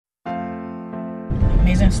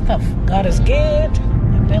and stuff. God is good.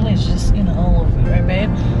 My belly is just, you know, all over, right, babe?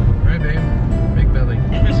 Right, babe. Big belly.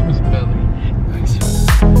 Christmas belly. Nice.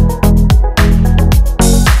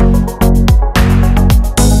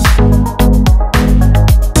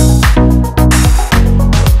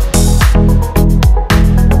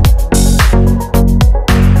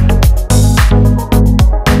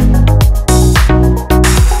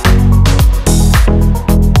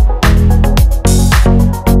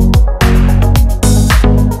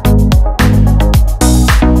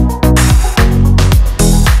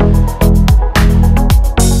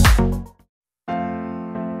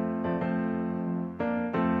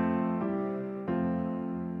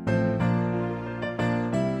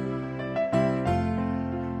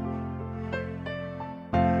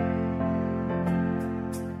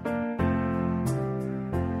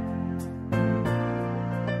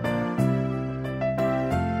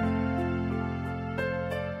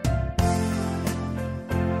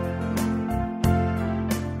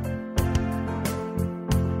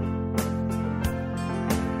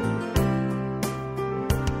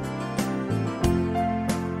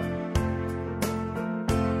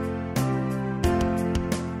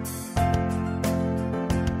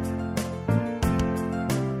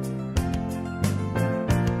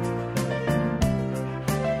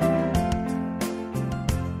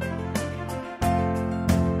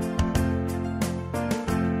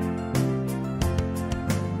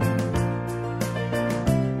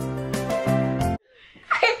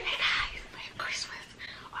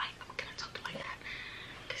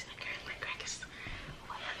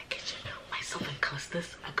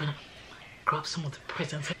 I'm gonna grab some of the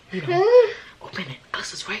presents, you know, open it.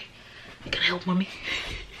 Glasses, right? You gonna help mommy?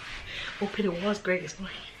 Open it was great. It's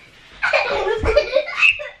like where's daddy?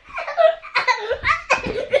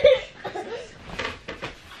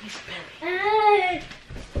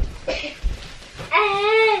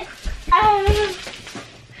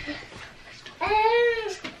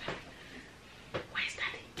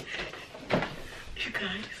 You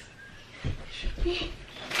guys.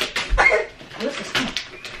 This is cool.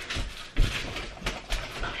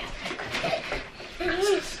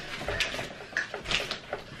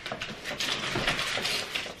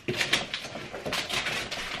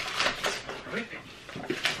 Rip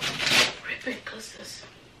it, cause this.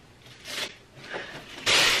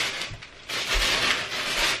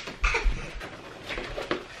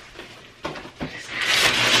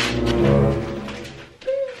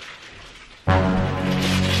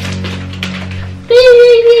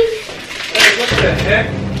 What the heck?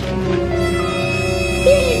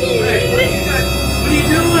 Hey, what are you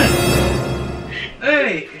doing?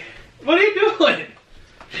 Hey, what are you doing? A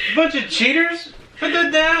bunch of cheaters? Put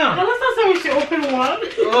that down. Well, let's not say we should open one.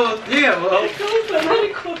 Oh, yeah, well,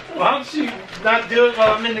 why don't you not do it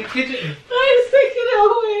while I'm in the kitchen? I'm taking it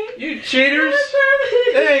away. You cheaters.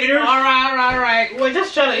 Hey, cheaters. Alright. We're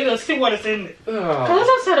just trying to, you know, see what is in it. Oh. Cause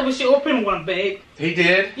I said we should open one, babe. He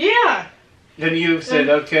did? Yeah. Then you said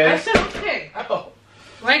okay? I said okay. Oh.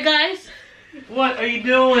 Right, guys? What are you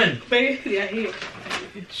doing? Babe, yeah, here.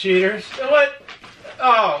 You cheaters. What?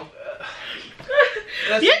 Oh.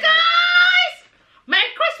 You guys! Merry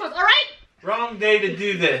Christmas, alright? Wrong day to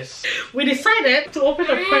do this. We decided to open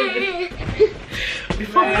a present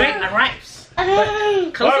before Greg arrives.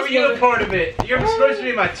 Why were you a part of it? You're supposed to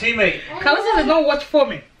be my teammate. Callis is not watch for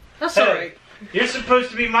me. That's Hey, alright. You're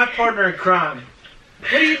supposed to be my partner in crime.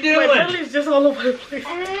 What are you My doing? belly is just all over the place.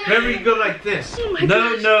 Remember, you go like this. Oh my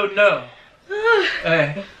No, gosh. no, no.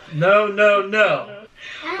 Hey, no, no, no.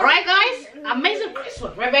 Alright, guys? Amazing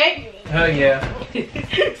Christmas, right, babe? Oh, yeah.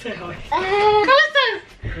 Say hi. Callis!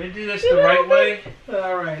 Can we do this the right way?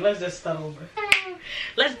 Alright, let's just start over.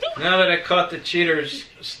 Let's do it. Now that I caught the cheaters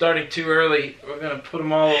starting too early, we're going to put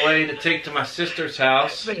them all away to take to my sister's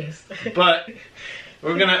house. But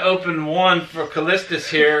we're going to open one for Callistus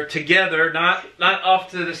here together, not off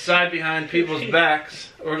to the side behind people's backs.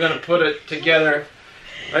 We're going to put it together.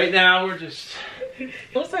 Right now, we're just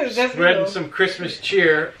spreading some Christmas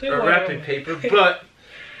cheer or wrapping paper, but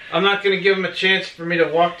I'm not going to give them a chance for me to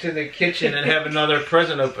walk to the kitchen and have another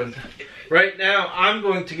present opened. Right now, I'm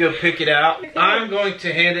going to go pick it out. I'm going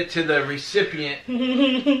to hand it to the recipient,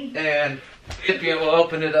 and the recipient will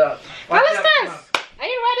open it up. What is this? Are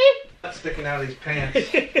you ready? Not sticking out of these pants.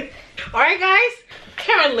 Alright, guys.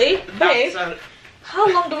 Currently, babe, how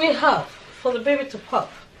long do we have for the baby to pop?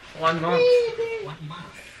 1 month. 1 month.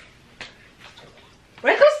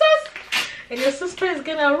 Right, Costas? And your sister is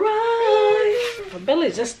gonna arrive. My belly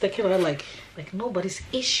is just sticking out like nobody's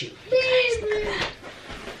issue. Guys, look at that.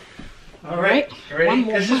 Alright, ready? One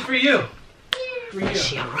more This is month. for you. For you.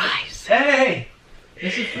 She arrives. Hey!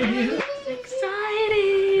 This is for you.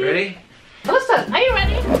 Exciting. Ready? Callistus, are you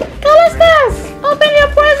ready? Callistus, open your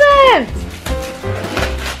present.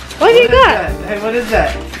 What you got? Hey, what is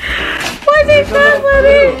that? What's it got,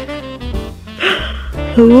 buddy?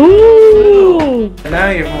 Ooh. Now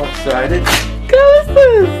you're more excited.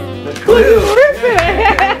 Callistus. The clue.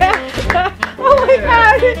 Oh my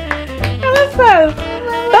God. Callistus.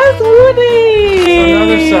 That's Woody. On the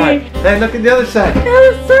other side. Hey, look at the other side. The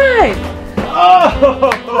other side. Oh!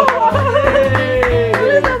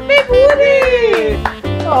 There's a big Woody.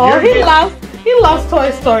 Oh, he loves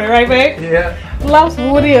Toy Story, right, babe? Yeah. Loves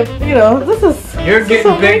Woody, you know, this is... You're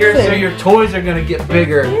getting bigger, so your toys are gonna get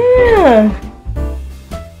bigger. Yeah.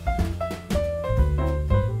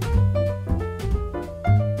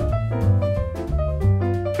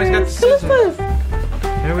 He's got the scissors.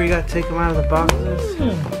 Remember, you gotta take them out of the boxes.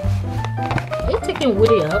 You're taking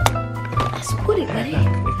Woody out. That's Woody, buddy.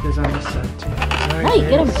 It goes on this side too. Right,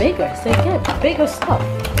 get them bigger. Say, get bigger stuff.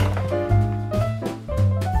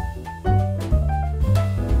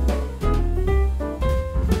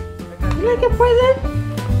 You like your present?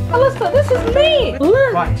 Alyssa, this is me.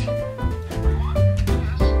 Look. Watch.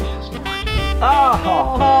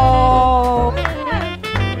 Oh.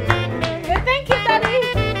 Say thank you, Daddy.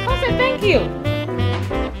 Come say thank you.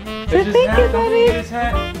 Say There's his thank hat. you, Don't Daddy. forget his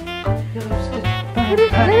hat.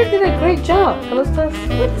 Daddy did a great job. Alyssa,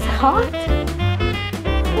 it's hot.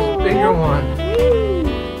 Bigger one. Hey,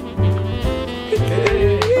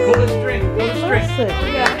 pull the string. Pull the string.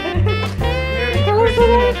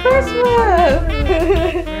 Merry Christmas.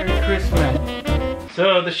 Merry Christmas.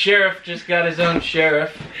 So the sheriff just got his own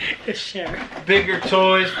sheriff. The sheriff. Bigger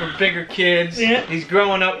toys for bigger kids. Yeah. He's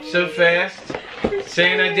growing up so fast.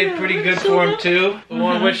 Santa did pretty good for him too. I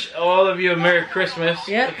want to wish all of you a Merry Christmas.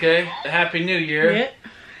 Yeah. Okay. A Happy New Year. Yeah.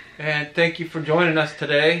 And thank you for joining us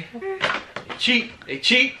today. Cheat. They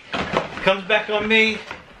cheat. Comes back on me.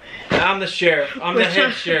 I'm the sheriff. I'm the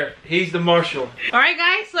head sheriff. He's the marshal. Alright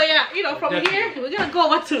guys, so yeah, you know, from here, we're gonna go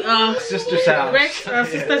over to Sister's house. Greg's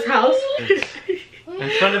sister's house. In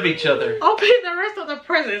front of each other. Open the rest of the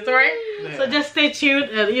presents, alright? Yeah. So just stay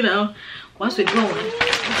tuned and you know, once we go in,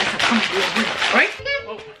 right?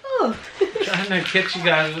 Oh. Trying to catch you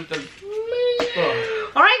guys with the...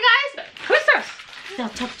 Oh. Alright guys, Christmas! I'll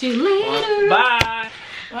talk to you later. Bye!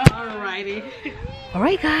 Alrighty.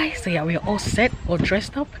 Alright guys, so yeah, we are all set, all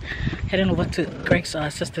dressed up, heading over to Greg's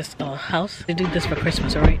sister's house. They do this for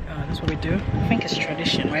Christmas, alright? That's what we do. I think it's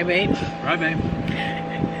tradition, right babe? Right, babe.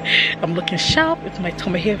 I'm looking sharp with my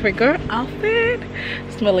Tommy Hilfiger outfit.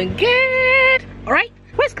 Smelling good. Alright,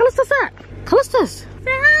 where's Callistus at? Callistus, say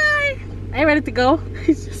hi. Are you ready to go?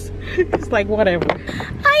 It's like whatever. Are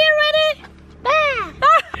you ready? Bye.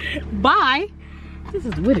 Bye. This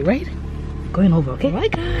is Woody, right? Going over, okay?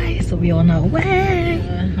 Alright guys, so we're on our way.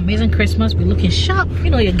 Amazing Christmas, we're looking sharp. You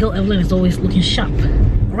know your girl Evelyn is always looking sharp.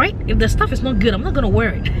 Alright, if the stuff is not good, I'm not gonna wear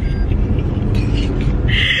it.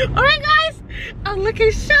 Alright guys, I'm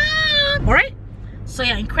looking sharp. Alright, so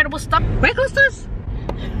yeah, incredible stuff. Right, Callistus?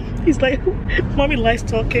 He's like, mommy likes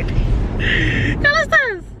talking.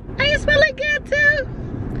 Callistus, are you smelling good too?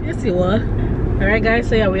 Yes you are. Alright guys,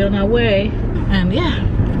 so yeah, we're on our way. And yeah,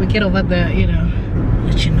 we get over there, you know,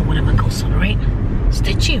 let you know whatever goes on, right?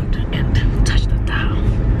 Stay tuned and touch the dial.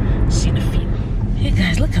 See the feet. Hey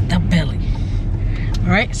guys, look at that belly.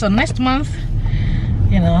 Alright, so next month,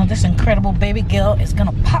 you know, this incredible baby girl is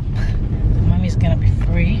gonna pop. The mommy's gonna be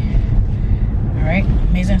free. Alright,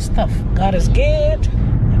 amazing stuff. God is good.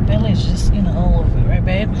 Your belly is just, you know, all over it, right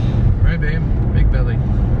babe? Right, babe. Big belly.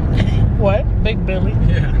 What? Big belly?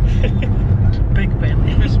 Yeah. Big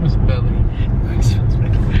belly. Christmas belly.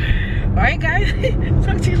 Alright guys,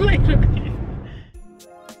 talk to you later.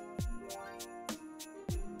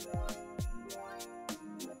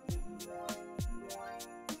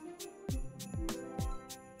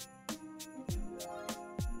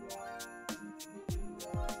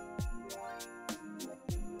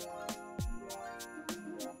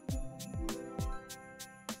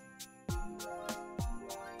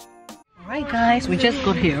 Alright guys, we just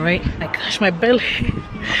got here, right? My gosh, my belly.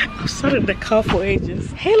 I've sat in the car for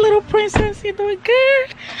ages. Hey little princess, you doing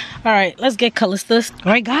good? Alright, let's get Callistus.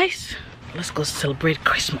 Alright guys, let's go celebrate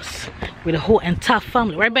Christmas with the whole entire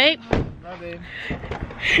family, right babe? Right, babe.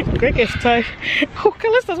 Greg is tired. Oh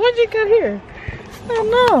Callistus, what'd you get here? Oh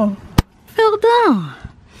no, fell down.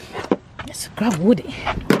 Let's grab Woody.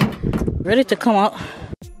 Ready to come out.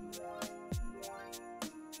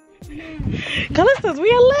 Callistus, we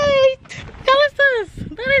are late.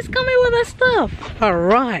 Callistus, Daddy's coming with our stuff. All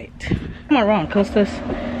right, come around, Callistus.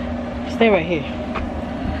 Stay right here.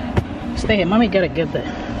 Stay here. Mommy gotta get there.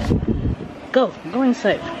 Go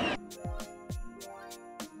inside.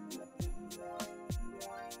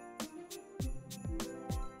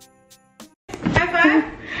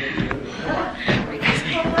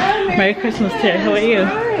 Merry Christmas, Terry. How are you?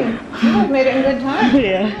 You made it in good time.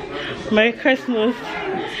 Yeah. Merry Christmas.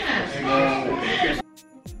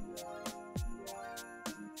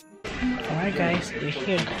 Alright guys, we're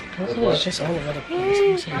here. It's just all over the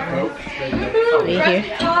place. Are you here?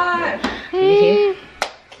 Are you here?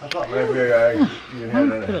 I thought maybe you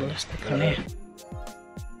had Put a lipstick on there.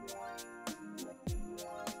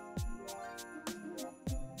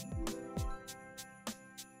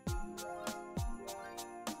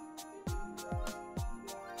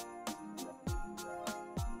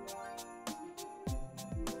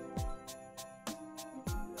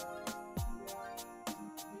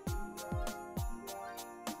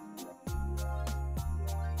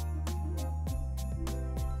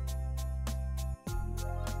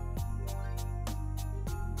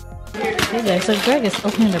 Hey guys, so Greg is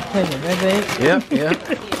opening the present, right Greg? Yep, yep.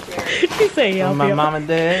 He said y'all. My mom and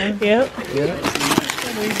dad. Yep. Yep.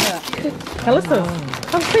 Now listen,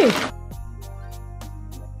 come see.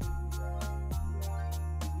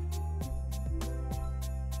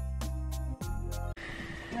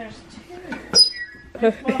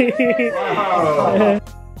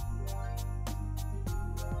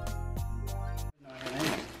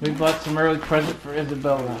 We bought some early present for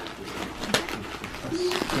Isabella.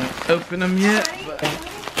 Can't open them yet, but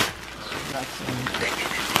got some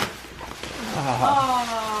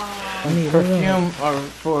perfume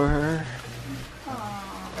for her.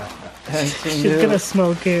 And some She's new, gonna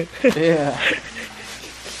smell good. yeah,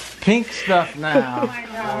 pink stuff now.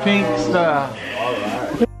 Pink stuff.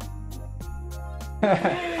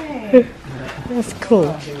 That's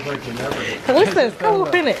cool. Callistus, come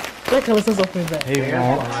open it. Let Callistus open that. He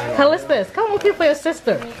won't. Callistus, come open it for your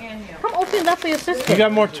sister. Come open that for your sister. You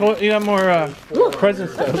got more you got more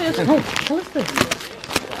presents That's for your though. Callistus.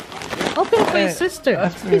 Open it for your sister.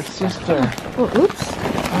 That's for your sister. Oh, oops.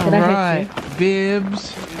 All right,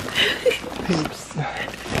 bibs,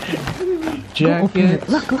 jackets,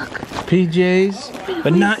 Look. PJs,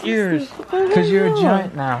 but not yours, because you're a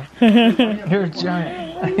giant now. You're a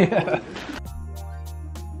giant. Yeah.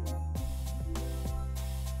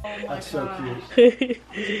 That's so cute.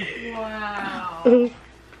 Wow.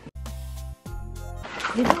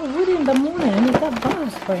 You got Woody in the morning and you got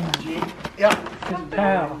Buzz right now. Yeah. His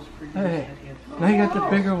pal. Hey, now you got the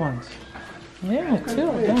bigger ones. Yeah, two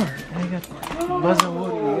of them. Now you got Buzz and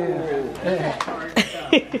Woody. Yeah.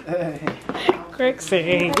 Hey. Greg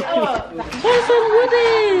said, Buzz and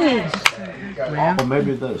Woody! Man. Or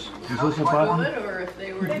maybe this. Is this a button? Or if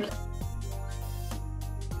they were just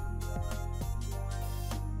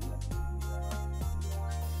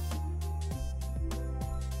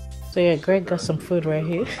So yeah, Greg got some food right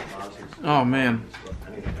here. Oh man,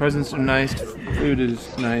 presents are nice. Food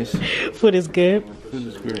is nice. Food is good. Food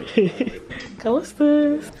is great.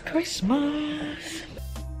 Callistus, Christmas.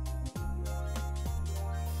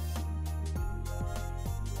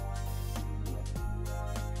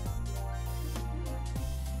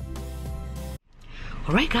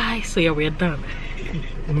 Alright guys, so yeah, we're done.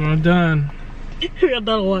 We're done. We're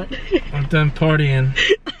done what? I'm done partying.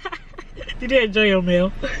 Did you enjoy your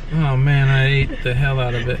meal? Oh man, I ate the hell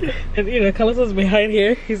out of it. And you know, Callistus behind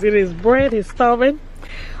here. He's eating his bread, he's starving.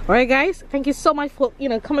 Alright guys, thank you so much for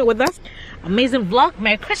coming with us. Amazing vlog,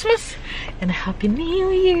 Merry Christmas and Happy New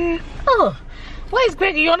Year. Oh, why is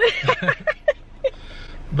Greg yawning?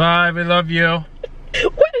 Bye, we love you. Why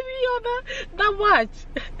did he yawn that much?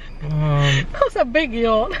 That was a big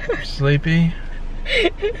yawn. Sleepy.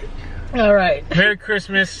 Alright. Merry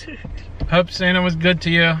Christmas. Hope Santa was good to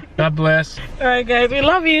you. God bless. Alright guys, we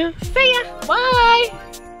love you. See ya. Bye.